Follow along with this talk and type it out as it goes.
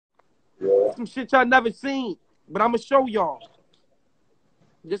some shit y'all never seen, but I'ma show y'all.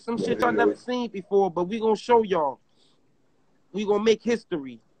 There's some shit y'all never seen before, but we gonna show y'all. We gonna make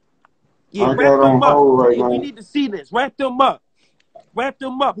history. Yeah, wrap them up. Right, we need to see this. Wrap them up. Wrap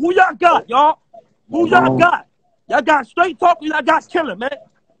them up. Who y'all got, y'all? Who y'all got? Y'all got Straight Talk or y'all got Killer, man?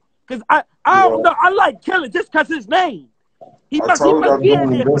 Cause I don't know. I like Killer just cause his name. He must be in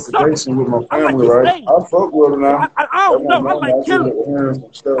there for something. With my family, I like his name. I fuck with him now. I don't know. I like Killer.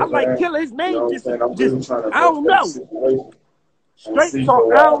 I like Killer. His name just I don't know. Straight Talk,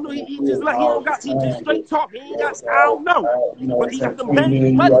 I don't know. He just like he just Straight Talk. He ain't got, I don't know. But he got them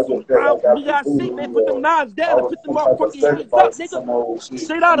banging money. We gotta see, man. Put them knives down and put them motherfucking hands up, nigga.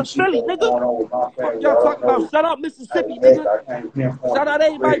 Straight out of Philly, nigga. Fuck y'all talking about? Shout out Mississippi, nigga. Shout out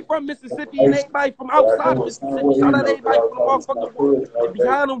everybody from Mississippi and everybody from outside of Mississippi. Shout out everybody from the motherfucking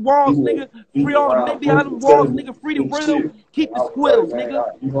behind them walls, nigga. Free all the niggas behind them walls, nigga. Free the real. Keep the squills, nigga.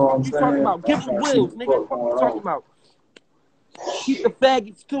 What you talking about? Give them wills, nigga. What you talking about? Keep the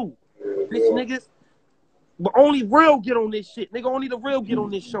faggots too, bitch niggas. But only real get on this shit, nigga. Only the real get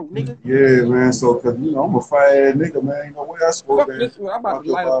on this show, nigga. Yeah, man. So, cause you know I'm a fire nigga, man. You know where I spoke that. I'm about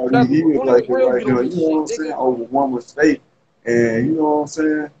to light up. He was like it right here. You know what I'm saying? Over one mistake, and you know what I'm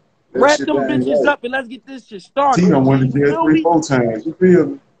saying. Wrap them bitches up and let's get this shit started. Tina went to jail 3-4 times. You feel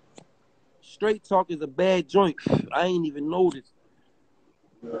me? Straight Talk is a bad joint. I ain't even noticed.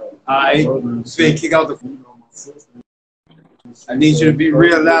 Alright, so kick out the. I need you to be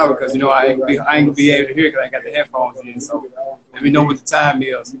real loud because you know I ain't gonna be able to hear because I got the headphones in. So let me know what the time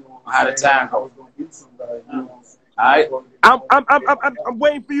is, how the time goes. Alright. I'm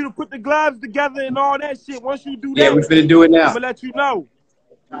waiting for you to put the gloves together and all that shit. Once you do that, yeah, we finna do it now. I'm gonna let you know.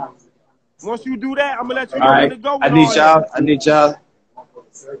 Once you do that, I'm gonna let you know where to go. I need y'all.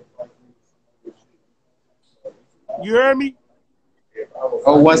 You hear me?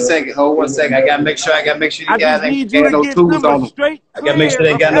 Hold 1 second. I gotta make sure you guys ain't got no tools on them. I gotta make sure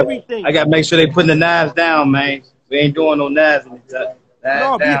they got everything. I gotta make sure they putting the knives down, man. We ain't doing no knives. No,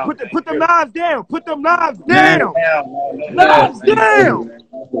 put them knives down. Put them knives down. Knives down.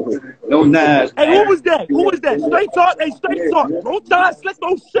 No knives. Hey, who was that? Who was that? Straight Talk. Hey, Straight Talk. Don't try to slick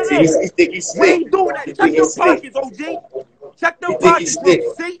those shit in. We ain't doing that. Check them pockets, OG. Check them pockets, bro.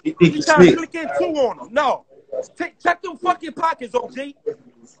 See? You trying to click in two on them. No. Check them fucking pockets, OG.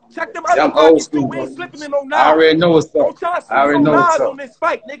 Check them other pockets too. We ain't slipping in no knives. I already know what's up. Don't try to slip no knives on this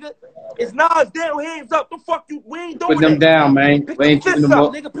fight, nigga. It's knives down, hands up. The fuck you? We ain't doing that. Put them down, man. We ain't keeping them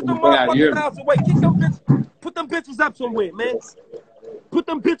up, nigga. Put them motherfucking knives away. Kick them bitches. Put them bitches up somewhere, man. Put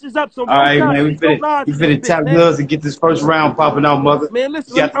them bitches up somewhere. All right, man. We finna tap gloves and get this first round popping out, mother. Man,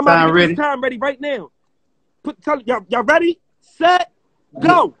 listen. I'm about to get this time ready right now. Y'all ready? Set.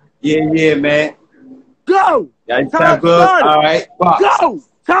 Go. Yeah, man. Go! Time started. All right. Go!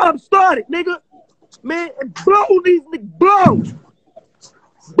 Time started, nigga. Man, blow these niggas. Blow!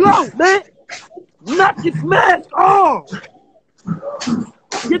 Blow, man! Knock this mask off!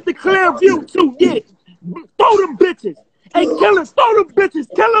 Get the clear view, too, yeah. Throw them bitches. Hey, Killer, throw them bitches,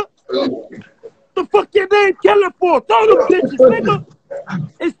 Killer! The fuck your name Killer for? Throw them bitches, nigga!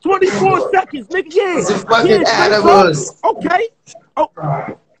 It's 24 seconds, nigga, yeah. It's a fucking animals. Okay. Oh,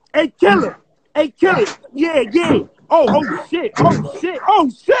 hey, Killer. Hey, Killer. Yeah. Oh, shit. Oh,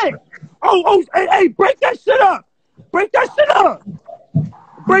 hey, break that shit up. Break that up.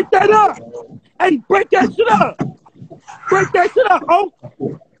 Hey, break that shit up. Oh,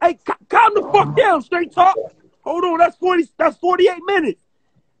 hey, calm the fuck down, Straight Talk. Hold on, that's 48 minutes.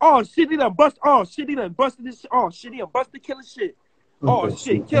 Oh, shit, he done busted this shit. Oh, shit, he done busted Killer shit. Oh,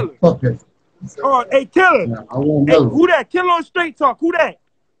 shit, Killer. Oh, hey, Killer. Hey, who that? Killer on Straight Talk. Who that?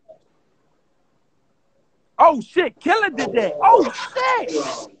 Oh, shit. Killer did that. Oh, shit.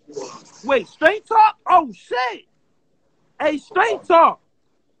 Wait, Straight Talk? Oh, shit. Hey, Straight Talk.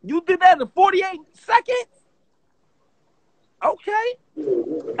 You did that in 48 seconds? Okay.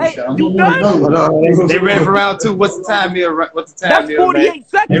 Hey, you done? They ready for round two. What's the time here? That's 48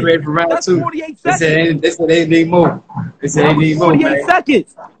 seconds. They ready for round two. 48 seconds. They said they need more. They said they need more, 48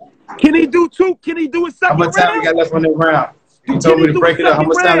 seconds. Can he do two? Can he do a second round? How much time we got left on the round? You told me to break it up. How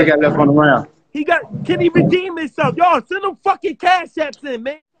much time we got left on the round? Can he redeem himself? Y'all, send them fucking cash apps in,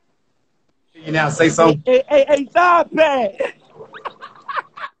 man. You now say something. Hey, stop that.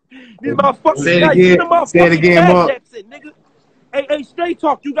 These motherfuckers. Say it again. Say it again, Mark. Nigga. Hey, Straight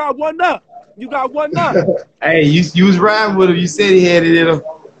Talk, you got one up. Hey, you was riding with him. You said he had it in him.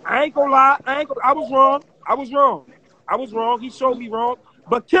 I ain't gonna lie. I was wrong. He showed me wrong.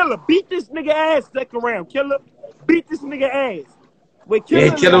 But Killer, beat this nigga ass second round. Killer, beat this nigga ass. Wait,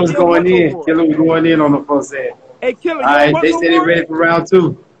 Killer was going in. Killer was going in on the first set. Hey, Killer, all right, they said they ready for round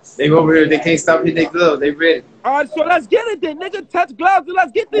two. They over here. They can't stop hitting their gloves. They ready. All right, so let's get it then, nigga. Touch gloves and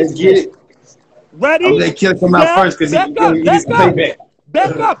let's get this Let's get it. Ready? I'm letting Killer come out first because he needs to play back.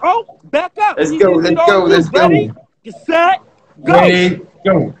 Back up, oh, back up. Let's go, let's go, let's go. Ready? Get set, go. Ready,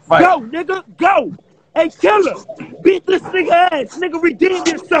 go. Fight. Go, nigga, go. Hey, Killer, beat this nigga ass. Nigga, redeem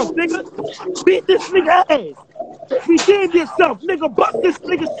yourself, nigga. Beat this nigga ass. Redeem yourself, nigga. Bust this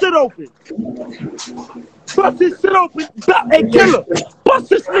nigga shit open. Bust this shit open. Hey, Killer, bust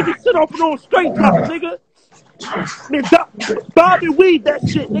this nigga shit open on straight drop, nigga. Nigga, Bobby weed that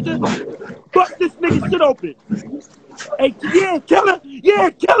shit, nigga. Bust this nigga shit open. Hey, yeah, Killer. Yeah,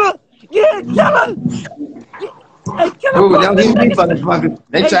 Killer. Yeah, Killer. Hey, Killer. Ooh, don't get me, motherfucker.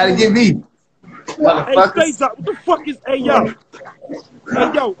 They try to get me. Hey, straight up. What the fuck is, hey, yo.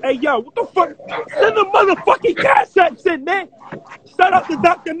 Hey, yo, what the fuck? Send the motherfucking cash apps in, man. Shout out to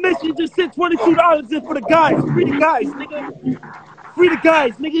Dr. Mission. Just sent $22 in for the guys. Free the guys, nigga. Free the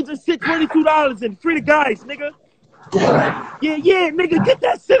guys, nigga. Just sent $22 in. Free the guys, nigga. Yeah, nigga. Get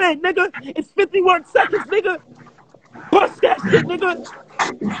that shit in, nigga. It's 51 seconds, nigga. Bust that shit, nigga.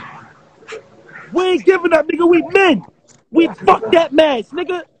 We ain't giving up, nigga. We men. We fuck that mask,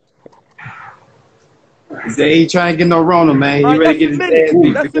 nigga. He said he ain't trying to get no Rona, man. He ready to get his ass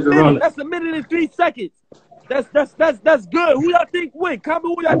beat because of Rona. That's a minute and 3 seconds. That's good. Who y'all think win? Comment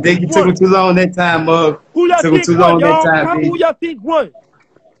who y'all think won. I think you took him too long that time, Mug. Who y'all think won, y'all? Comment who baby. y'all think won.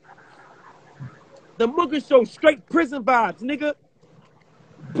 The Mugga Show, straight prison vibes, nigga.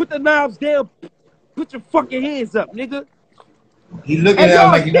 Put the knives down. Put your fucking hands up, nigga. He looking at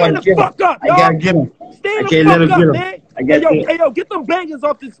him like he want to get him. Up, I gotta get him. Stand I can't let him get him. Man. I got hey, yo, get them bangers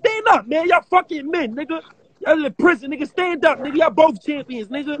off this. Stand up, man. Y'all fucking men, nigga. Y'all in prison, nigga. Stand up, nigga. Y'all both champions,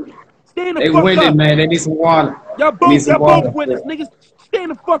 nigga. Stand the fuck up. They winning, man. They need some water. Y'all both winners, nigga.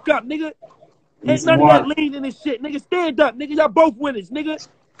 Stand the fuck up, nigga. Ain't none of that lean in this shit, nigga. Stand up, nigga. Y'all both winners, nigga.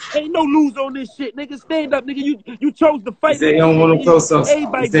 Ain't no lose on this shit, nigga. Stand up, nigga. You chose to fight. He said he don't want no close-ups.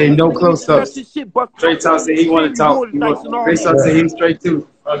 He said no close-ups. Straight talk said he want to talk. Straight talk said he was straight too.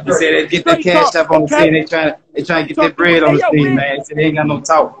 He said they get the cash up on the scene. They trying to get their bread on the scene, man. He said they ain't got no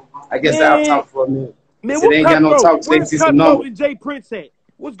talk. I guess I'll talk for a minute. He said they ain't got no talk. They see some numbers. Where's Jay Prince at?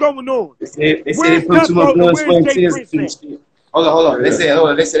 What's going on? They said they put too much blood, sweat, and tears into this shit. Hold on. They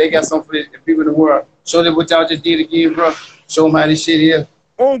said they got something for the people in the world. Show them what y'all just did again, bro. Show them how this shit is.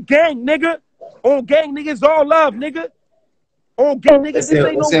 On gang, nigga. On gang, niggas all love, nigga. On gang, niggas. This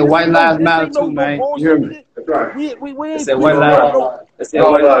ain't no white lives matter too, man. You hear me? That's right. We ain't. They said white lives. I said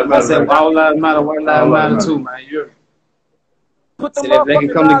all lives matter. White lives matter too, man. You hear me? Put them if they can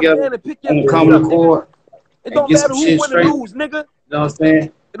come together and come to court and get some shit straight. It don't matter who win or lose, nigga. You know what I'm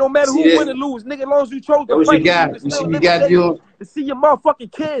saying? It don't matter who win or lose, nigga. As long as you chose to fight, you got you to see your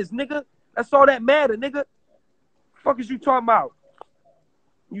motherfucking kids, nigga. That's all that matter, nigga. Fuck is you talking about?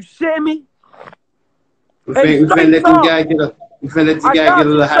 You share me? We finna let the guy get a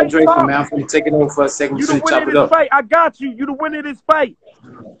little hydration, man. I'm finna take it over for a second. You the winner of this fight. I got you. You the winner of this fight.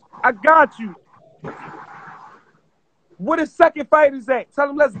 I got you. Where the second fight is at? Tell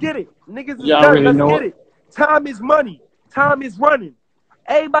them let's get it. Niggas is done. Let's get it. Time is money. Time is running.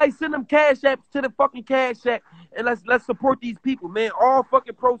 Everybody send them cash apps to the fucking cash app and let's support these people, man. All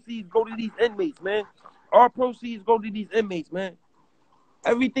fucking proceeds go to these inmates, man. All proceeds go to these inmates, man.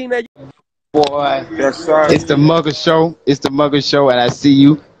 Everything that boy, yes, sir. It's the Mugga Show. It's the Mugga Show, and I see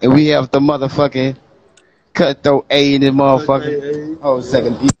you. And we have the motherfucking cutthroat A in this motherfucker. Hold a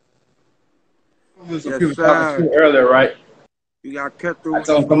second. Yes, some people talking too earlier, right? You got cutthroat. I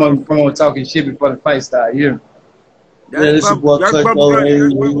told him come on talking shit before the fight started. Yeah. This is what cutthroat A.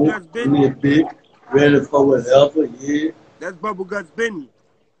 We a big ready for whatever. Yeah. That's Bubble Guts Benny.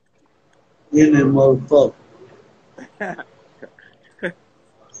 In that motherfucker.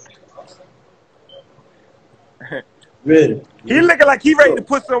 Ready. He looking like he ready to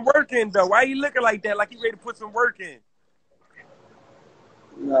put some work in, though. Why he looking like that? Like he ready to put some work in?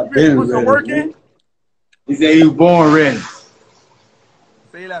 Not ready to put some work in? He said he was born ready.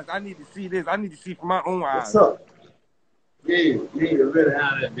 Say that. I need to see this. I need to see from my own eyes. What's up? Yeah, you ain't ready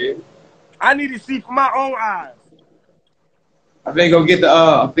out of that, baby. I need to see from my own eyes. I think go get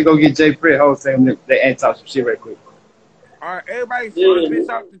Jay Pritt. Hold on, they ain't talk some shit right quick. All right, everybody sort this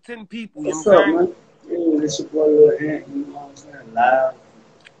out to 10 people. What's up, man? Yeah, this your boy Lil Ant, you know what I'm saying? Live.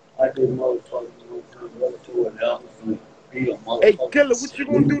 Like this motherfucker, you know what I'm saying? To an elephant, be a motherfucker. Hey, Killer, what you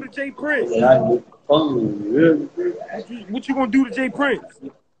gonna do to Jay Prince? What you gonna do to Jay Prince?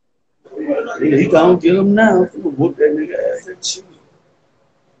 He gonna get him now. He gonna whoop that nigga ass and cheese.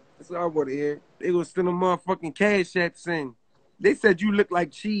 That's what I wanna hear. They gonna send a motherfucking cash app saying. They said you look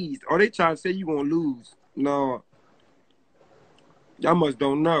like cheese. Or they trying to say you gonna lose. No. Y'all must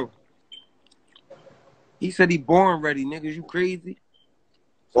don't know. He said he born ready, niggas. You crazy?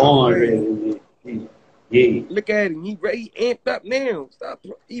 Born ready. Yeah. Look at him. He ready, amped up now. Stop.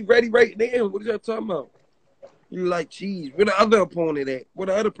 He ready right now. What is y'all talking about? You like cheese. Where the other opponent at? Where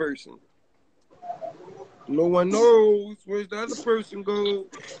the other person? No one knows. Where's the other person go?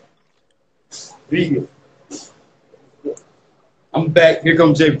 Vegan. I'm back. Here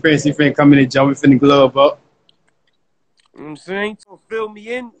comes Jay Prince. He finna come in and jump in the glove up. You know what I'm saying? So fill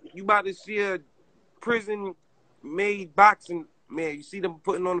me in. You about to see a prison-made boxing man. You see them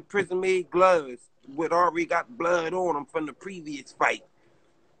putting on the prison-made gloves with already got blood on them from the previous fight.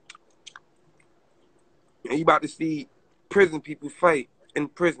 And you about to see prison people fight in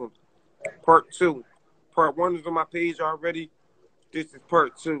prison. Part 2. Part 1 is on my page already. This is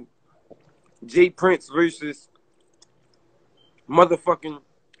part 2. Jay Prince versus motherfucking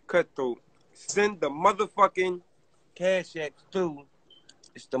Cutthroat. Send the motherfucking Cash App through.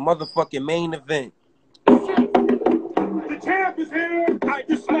 It's the motherfucking main event. The champ is here. I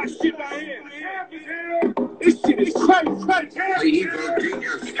just smash shit by here. The champ is here. This shit is crazy. The champ is here.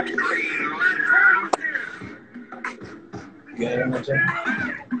 The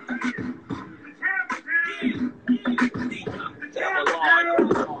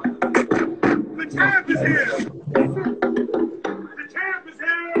champ is here.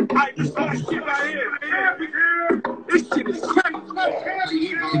 I just smash shit by here. The champ is here. This shit is crazy.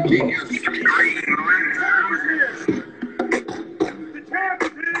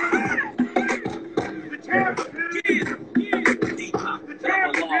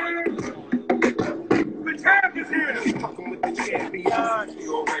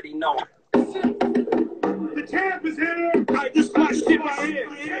 You already know. The champ is here. I just got shit right here.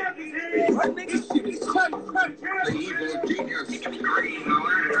 The champ is here. What nigga shit is crazy.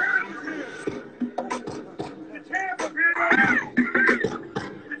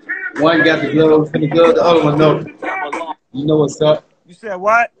 One got the glove in the glove, the other one no. You know what's up? You said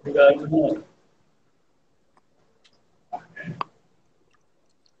what?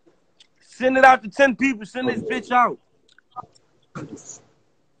 Send it out to 10 people. Send this bitch out.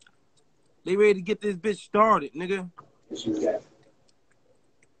 They ready to get this bitch started, nigga.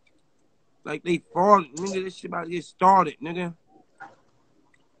 Like they farted, nigga. This shit about to get started, nigga.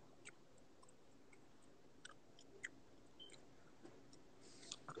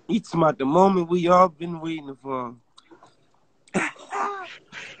 It's about the moment we all been waiting for.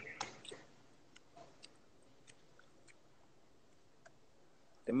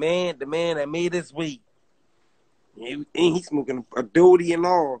 The man that made us wait. And he's smoking a doty and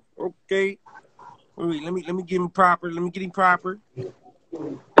all. Okay. Wait, let me get him proper. Let me get him proper. The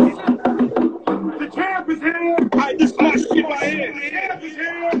champ is here. I just got shit right here. The champ is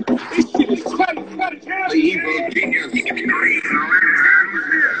here. This shit is crazy. The champ is here. The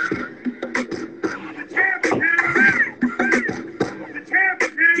champ is here. The champ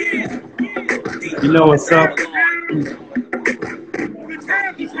is here. You know what's up?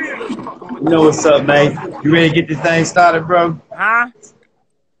 You know what's up, man? You ready to get this thing started, bro? Huh?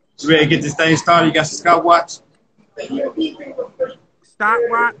 You ready to get this thing started? You got your stopwatch?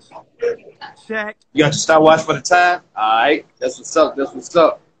 Stopwatch? Check. You got your stopwatch for the time? Alright. That's what's up. That's what's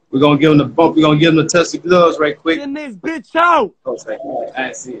up. We're gonna give them the bump. We're gonna give them the touch of gloves right quick. Send this bitch out. Oh, second. I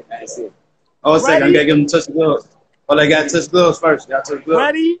ain't see it. I ain't see it. Oh, second. I gotta give them the touch of gloves. Oh, they gotta touch gloves first. They gotta touch gloves.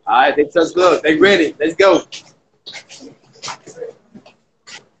 Ready? Alright, they touch gloves. They ready. Let's go.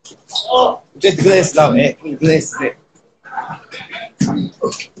 Oh, just the glasses out, man. The glasses there.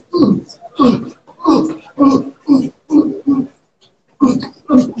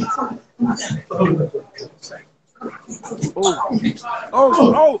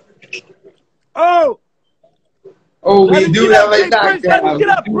 Oh, we do have a knockdown. Get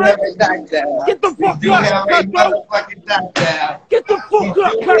up, Brett. Get the fuck up, Cutthroat. Get the fuck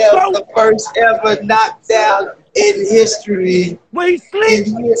up, Cutthroat. The first ever knockdown in history. When he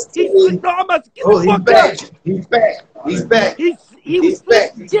sleeps, he's sleep. No, I'm about to get the fuck back. up. He's back. He's back. He's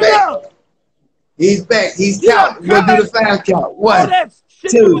back. He's get back. Up. He's back. He's counting. We're gonna do the 5 count. 1,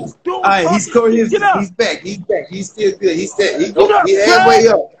 2. All right, he's back. He's back. He's still good. He's halfway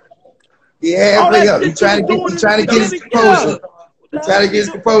up. He halfway up. He's trying to get his composure. He's trying to get his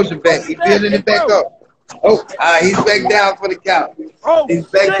composure back. He's building it back up. Oh, he's back down for the count. He's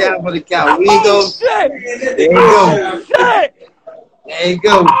back down for the count. We ain't go. There you go. There you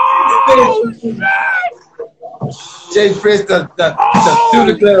go. Jay Prince to do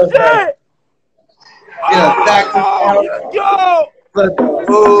the glove. Yo! But the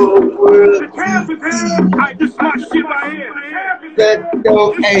whole world I just got shit right here. that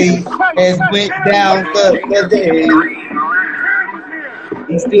no A has went down the day.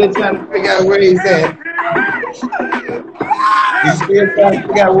 He's still trying to figure out where he's at. He's still trying to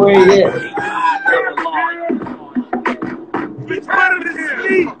figure out where he's at. He's better than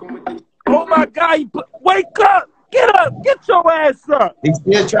sleep. Oh my God! Wake up! Get up! Get your ass up! He's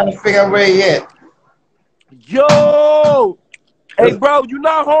still trying to figure out where he's at. Yo! Hey, bro, you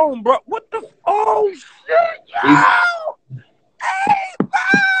not home, bro. What the? Oh, shit, yo! Hey, bro!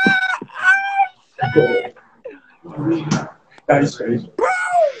 Oh, shit! Bro!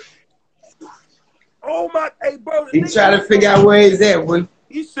 Oh, my... Hey, bro... He's trying to figure out where he's at, boy.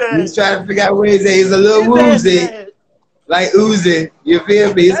 He said... He's trying to figure out where he's at. He's a little woozy. Like Uzi. You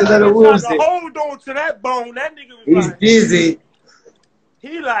feel me? He's a little woozy. Hold on to that bone. That nigga was He's like... dizzy.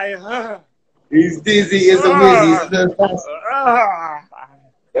 He like, huh? He's dizzy. It's a wizzy. He's a little faster.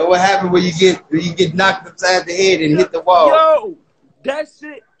 And what happened when you get knocked upside the head and hit the wall? Yo, that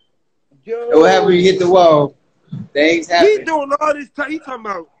shit. Yo. And what happened when you hit the wall? Things happen. He doing all this time. He talking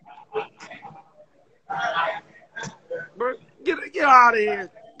about. Bro, get out of here,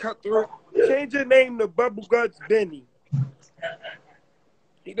 cut through. Change your name to Bubble Guts Benny.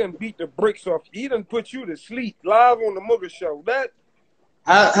 He done beat the bricks off. He done put you to sleep live on the Mugga Show. That.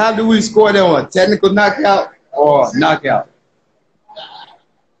 How do we score that one? Technical knockout or knockout?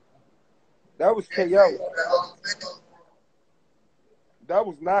 That was KO. That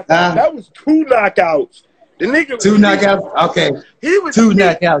was knockout. That was 2 knockouts. The nigga was 2 knockouts? Okay. He was 2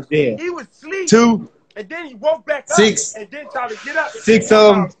 knockouts there. He was asleep. 2. And then he woke back up 6. And then tried to get up. 6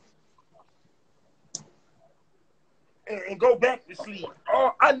 of them. And go back to sleep.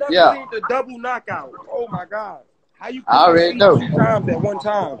 Oh, I never seen the double knockout. Oh my God. How you I already know. 2 times at one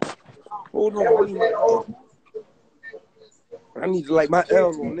time? Hold on. I need to light my L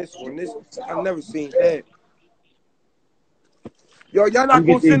on this one. I've never seen that. Yo, y'all not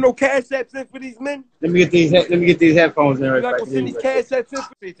gonna send no cash apps in for these men? Let me get these headphones in right back. You're not gonna send these cash apps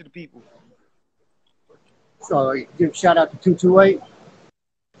in to the people. So give a shout out to 228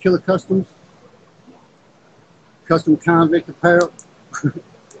 Killer Customs, Custom Convict Apparel.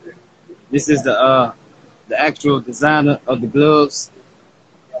 This is the actual designer of the gloves.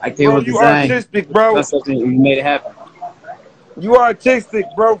 I came with design. You artistic, bro. That's something you made it happen. You artistic,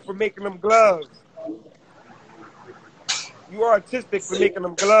 bro, for making them gloves. You artistic for making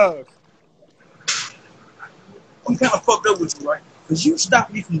them gloves. I'm kind of fucked up with you, right? Because you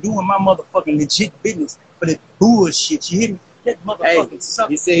stopped me from doing my motherfucking legit business for that bullshit. You hear me? That motherfucking sucker.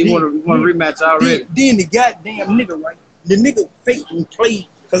 He said he want to rematch already. Then the goddamn nigga, right? The nigga faked and played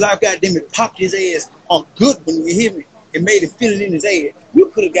because I goddamn it popped his ass on good when you hear me and made it feel it in his ass. You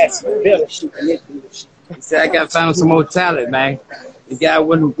could have got some better shit than that bullshit. He said I got to find some more talent, man. The guy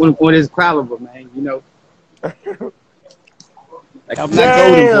wasn't his caliber, man. You know. Like, I'm not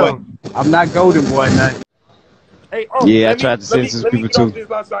golden boy. I'm not golden boy, man. Hey, I tried to send some people too.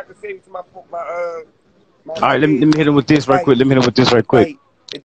 So I can save it to my all right, let me hit him with this right quick.